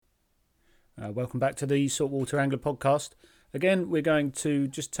Welcome back to the Saltwater Angler podcast. Again, we're going to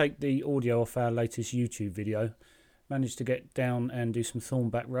just take the audio off our latest YouTube video. Managed to get down and do some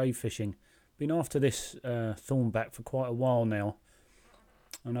thornback ray fishing. Been after this thornback for quite a while now,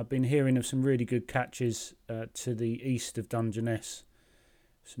 and I've been hearing of some really good catches to the east of Dungeness.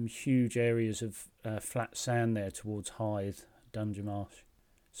 Some huge areas of flat sand there towards Hythe, Dungeon Marsh.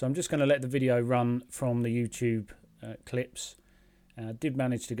 So I'm just going to let the video run from the YouTube clips. Did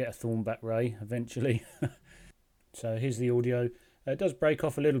manage to get a thornback ray eventually. So here's the audio. It does break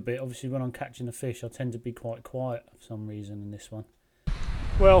off a little bit. Obviously when I'm catching the fish I tend to be quite quiet for some reason in this one.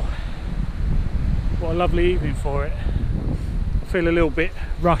 Well, what a lovely evening for it. I feel a little bit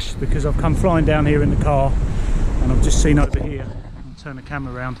rushed because I've come flying down here in the car and I've just seen over here, I'll turn the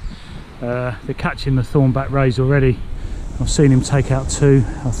camera around, they're catching the thornback rays already. I've seen him take out two,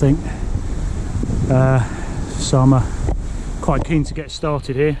 I think. So I'm quite keen to get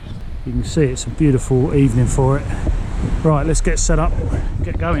started here. You can see it's a beautiful evening for it. Right, let's get set up,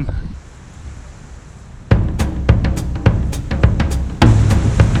 get going.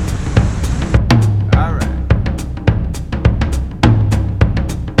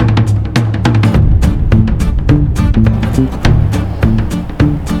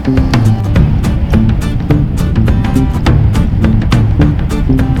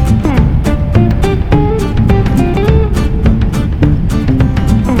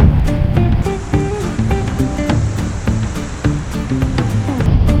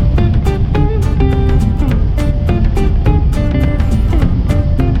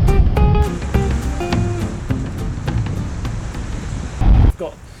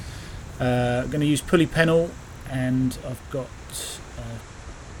 Going to use pulley pennel, and I've got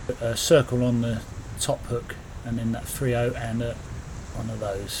a circle on the top hook, and then that 3/0 and one of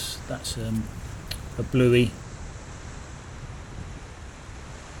those. That's a bluey.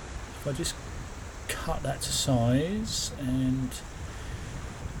 If I just cut that to size, and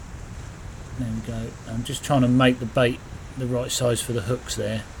there we go. I'm just trying to make the bait the right size for the hooks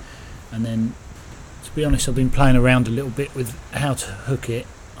there, and then to be honest I've been playing around a little bit with how to hook it.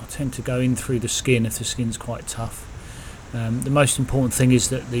 I tend to go in through the skin if the skin's quite tough. The most important thing is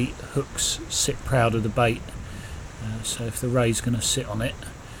that the hooks sit proud of the bait. So if the ray's going to sit on it,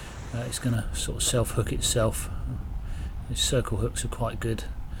 it's going to sort of self-hook itself. These circle hooks are quite good.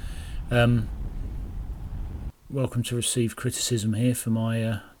 Welcome to receive criticism here for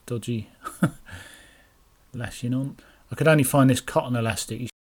my dodgy lashing on. I could only find this cotton elastic.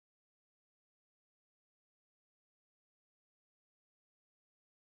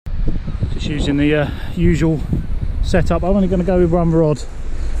 Using the usual setup. I'm only going to go with one rod.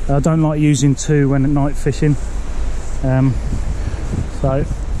 I don't like using two when at night fishing, so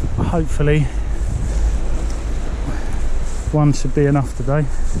hopefully one should be enough today.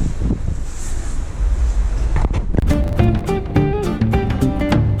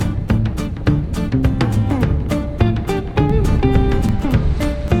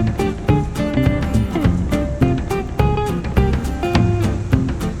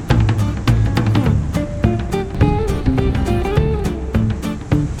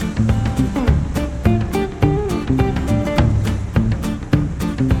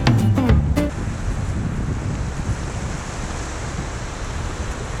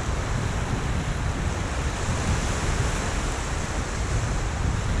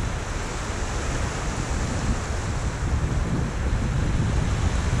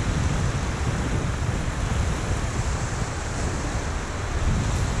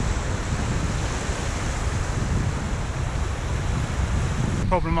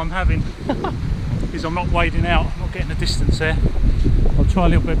 Problem I'm having is I'm not wading out, I'm not getting the distance there. I'll try a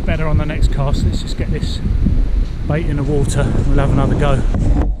little bit better on the next cast. Let's just get this bait in the water, we'll have another go.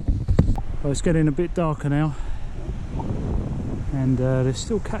 Well, it's getting a bit darker now, and they're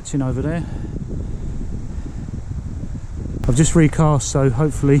still catching over there. I've just recast, so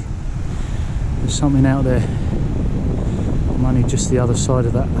hopefully there's something out there. I'm only just the other side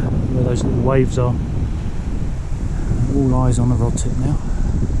of that, where those little waves are. All eyes on the rod tip now.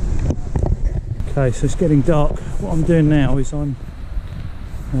 Okay, so it's getting dark. What I'm doing now is I'm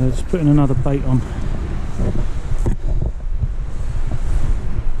just putting another bait on.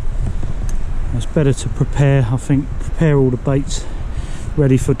 It's better to prepare, I think, prepare all the baits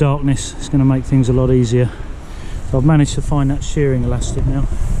ready for darkness. It's going to make things a lot easier. So I've managed to find that shearing elastic now.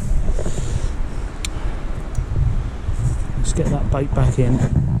 Let's get that bait back in.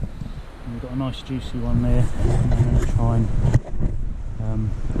 We've got a nice juicy one there. I'm going to try and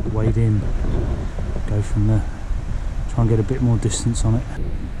wade in, go from there, try and get a bit more distance on it.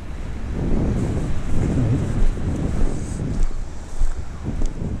 Okay.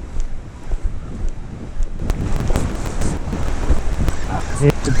 So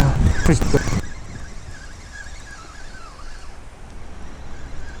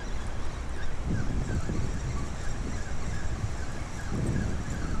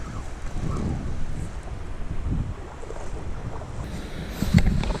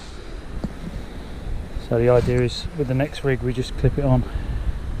the idea is with the next rig we just clip it on.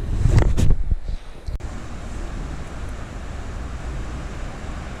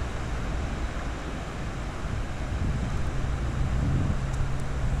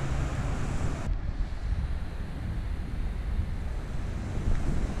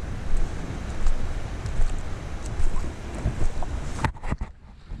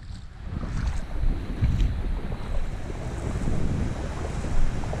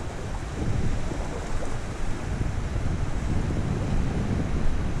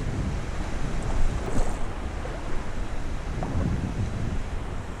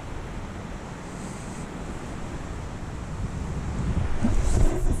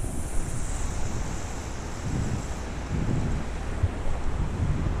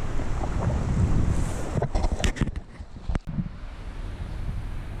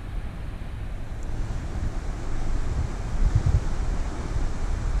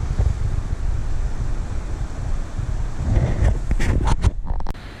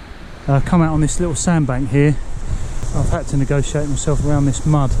 I've come out on this little sandbank here. I've had to negotiate myself around this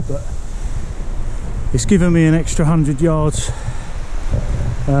mud, but it's given me an extra 100 yards,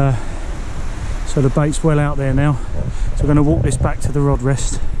 so the bait's well out there now. So we're going to walk this back to the rod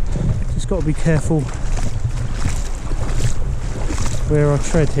rest. Just got to be careful where I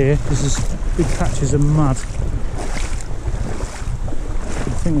tread here because there's big patches of mud.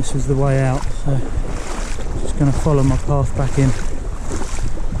 I think this is the way out, so just going to follow my path back in.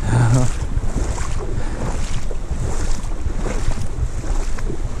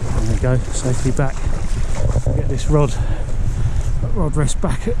 There we go, safely back. Get this rod rest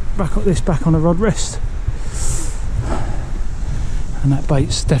back on the rod rest, and that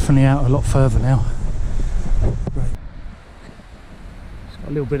bait's definitely out a lot further now. Great. It's got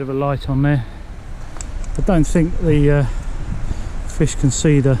a little bit of a light on there. I don't think the fish can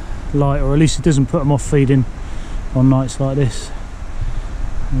see the light, or at least it doesn't put them off feeding on nights like this.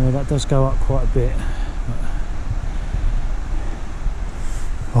 Yeah, that does go up quite a bit.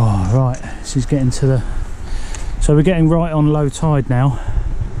 Oh, right, this is getting to the... So we're getting right on low tide now.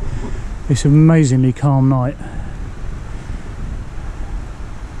 It's an amazingly calm night.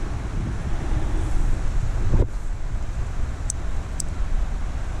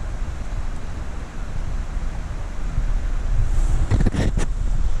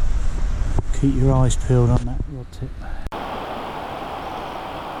 Keep your eyes peeled on that rod tip.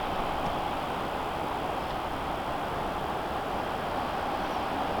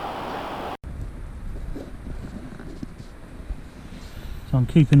 So I'm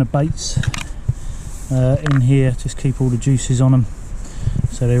keeping the baits in here, just keep all the juices on them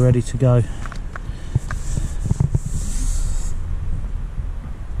so they're ready to go.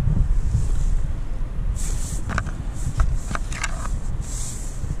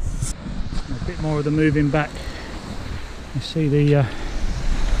 A bit more of the moving back. You see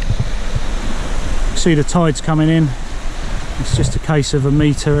the tides coming in. It's just a case of a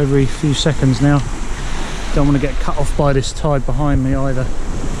metre every few seconds now. Don't want to get cut off by this tide behind me either.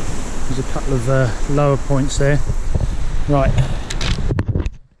 There's a couple of lower points there. Right.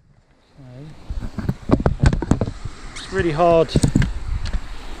 It's really hard.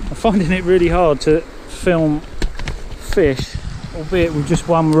 I'm finding it really hard to film fish, albeit with just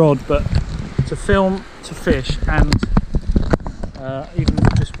one rod, but to film to fish and even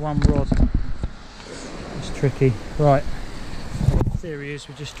with just one rod, it's tricky. Right. The theory is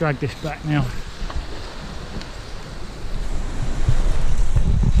we just drag this back now.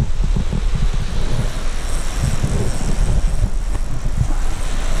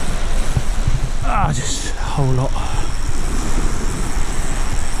 Just a whole lot.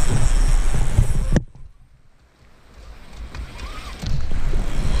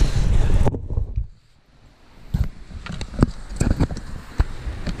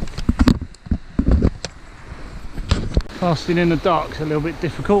 Casting in the dark's a little bit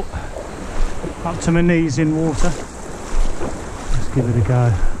difficult. Up to my knees in water. Let's give it a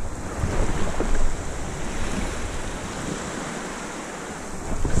go.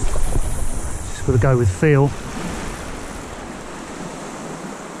 Got to go with feel.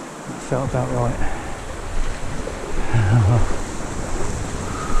 That felt about right.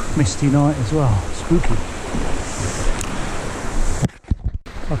 Misty night as well, spooky.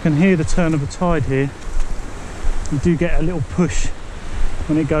 I can hear the turn of the tide here. You do get a little push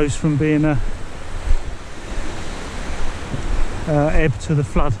when it goes from being a ebb to the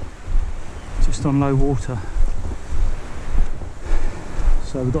flood, just on low water.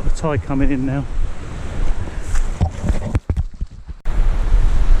 So we've got the tide coming in now.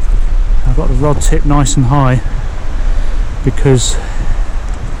 I've got the rod tip nice and high because,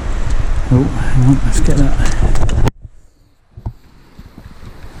 oh, hang on, let's get that.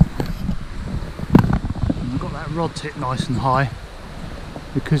 I've got that rod tip nice and high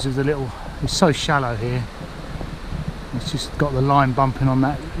because of the little, it's so shallow here. It's just got the line bumping on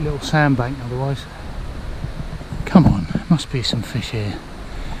that little sandbank otherwise. Come on, there must be some fish here.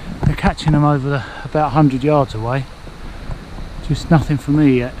 They're catching them over about 100 yards away. Just nothing for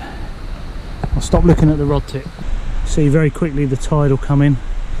me yet. I'll stop looking at the rod tip. See very quickly the tide will come in.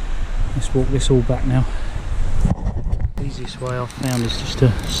 Let's walk this all back now. The easiest way I've found is just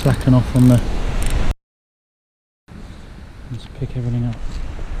to slacken off on the... Just pick everything up.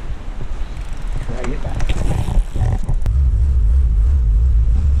 Drag it back.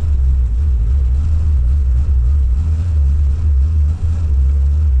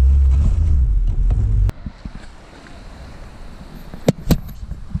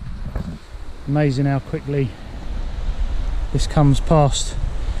 Amazing how quickly this comes past.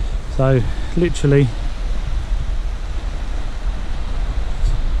 So literally,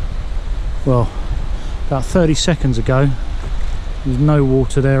 well, about 30 seconds ago there's no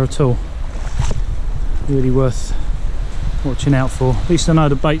water there at all. Really worth watching out for. At least I know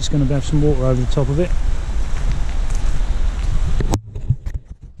the bait's going to have some water over the top of it.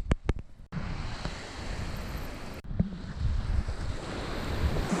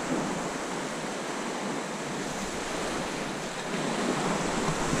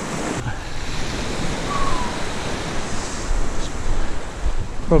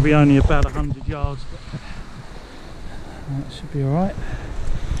 Probably only about 100 yards, but that should be alright.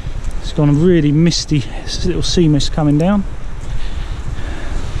 It's gone really misty, it's a little sea mist coming down.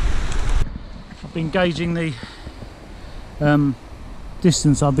 I've been gauging the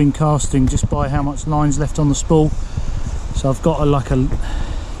distance I've been casting just by how much line's left on the spool. So I've got like a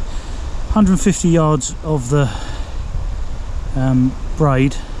 150 yards of the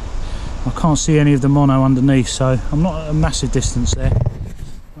braid. I can't see any of the mono underneath, so I'm not at a massive distance there.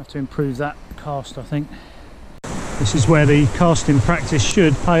 To improve that cast, I think. This is where the casting practice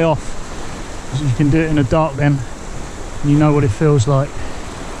should pay off, because you can do it in the dark then, and you know what it feels like.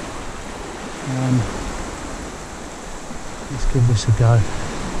 Let's give this a go.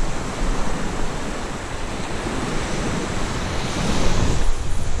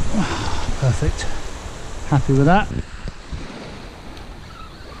 Perfect. Happy with that.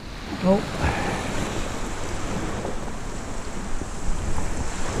 Oh.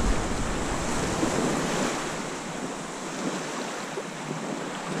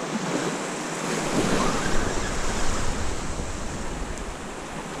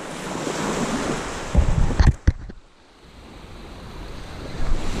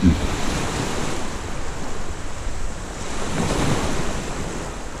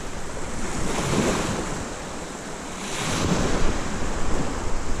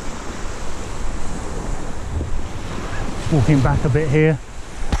 Walking back a bit here,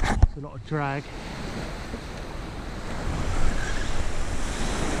 there's a lot of drag.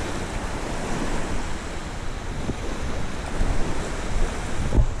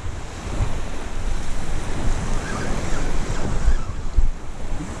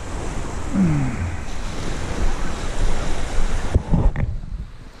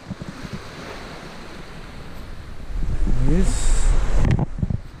 There he is.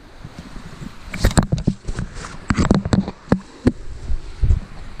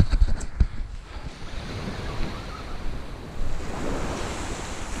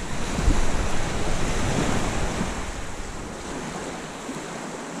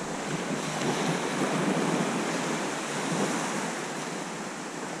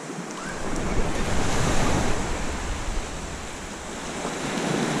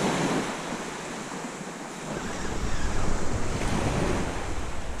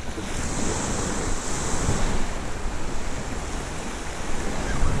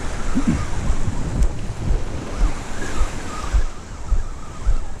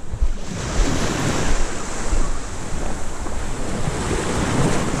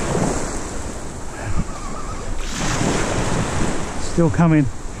 Still coming.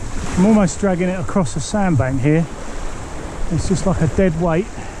 I'm almost dragging it across the sandbank here. It's just like a dead weight.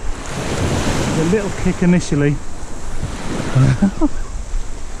 A little kick initially.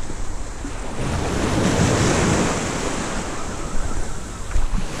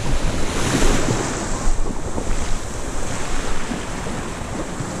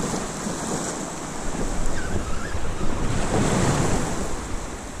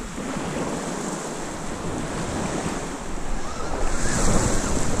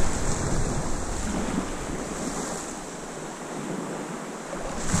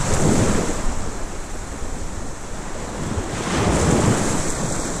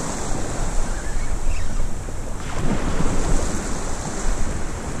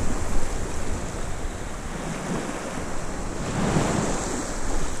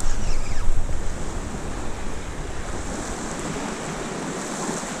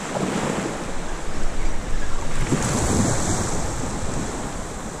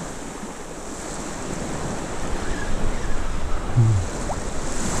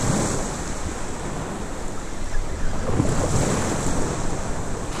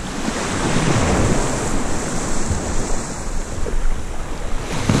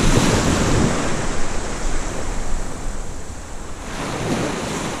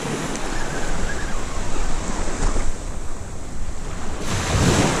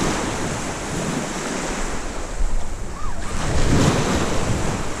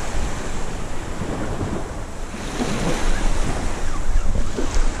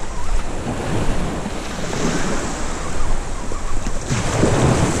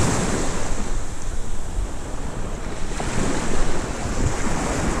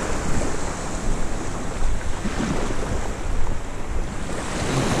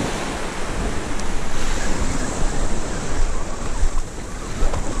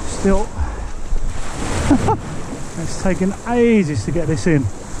 built. It's taken ages to get this in.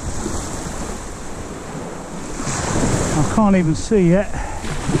 I can't even see yet.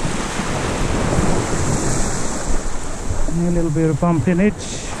 A little bit of bumping edge.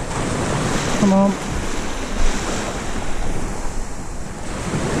 Come on.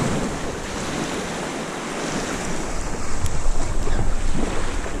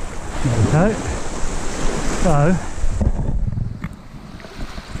 There we go. So,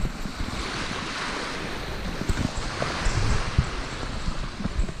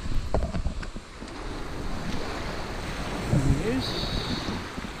 there he is.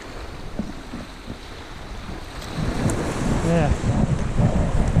 Yeah.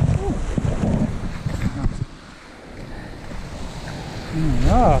 There we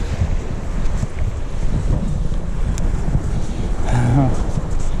are.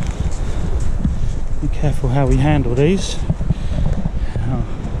 Be careful how we handle these.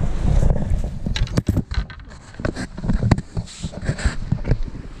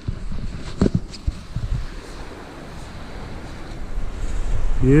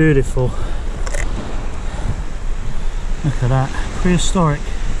 Beautiful. Look at that. Prehistoric.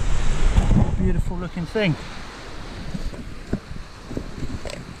 Beautiful looking thing.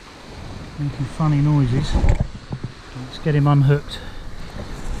 Making funny noises. Let's get him unhooked.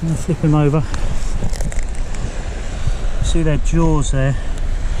 I'm going to flip him over. See their jaws there?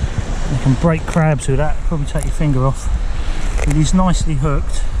 You can break crabs with that, probably take your finger off. But he's nicely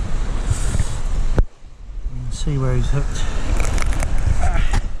hooked. You can see where he's hooked.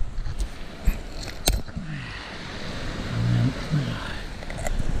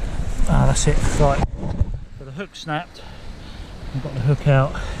 That's it, right. So the hook snapped. I've got the hook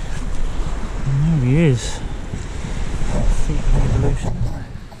out. And there he is. Feet of evolution.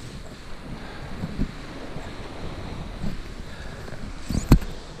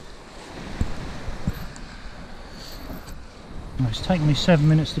 Well, it's taken me 7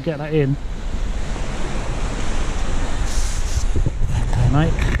 minutes to get that in. Okay,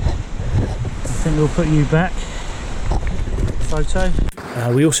 mate. I think we'll put you back. Photo.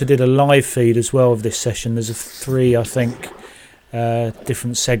 We also did a live feed as well of this session. There's 3, I think,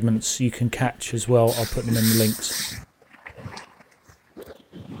 different segments you can catch as well. I'll put them in the links.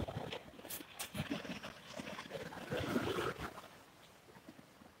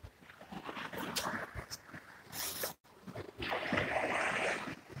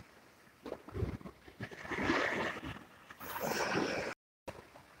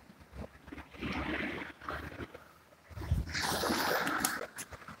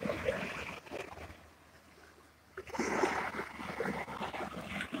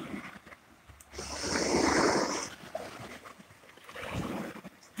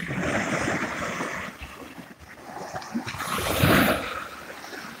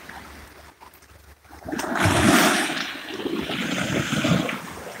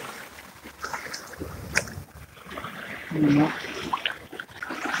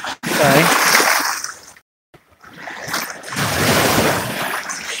 Okay.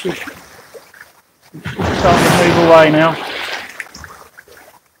 Should start to move away now.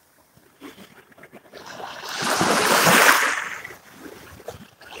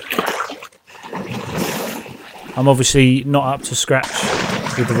 I'm obviously not up to scratch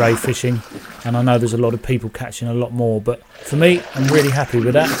with the ray fishing, and I know there's a lot of people catching a lot more, but for me, I'm really happy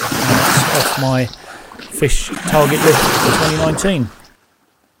with that. And that's off my fish target list for 2019.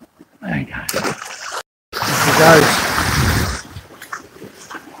 There you go. There he goes.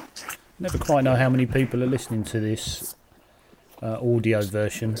 Never quite know how many people are listening to this audio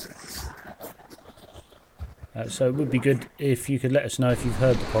version. So it would be good if you could let us know if you've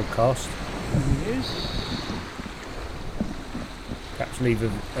heard the podcast. There he is. Perhaps leave a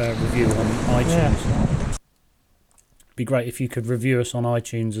review on iTunes. Yeah. It'd be great if you could review us on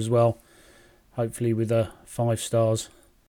iTunes as well. Hopefully with 5 stars.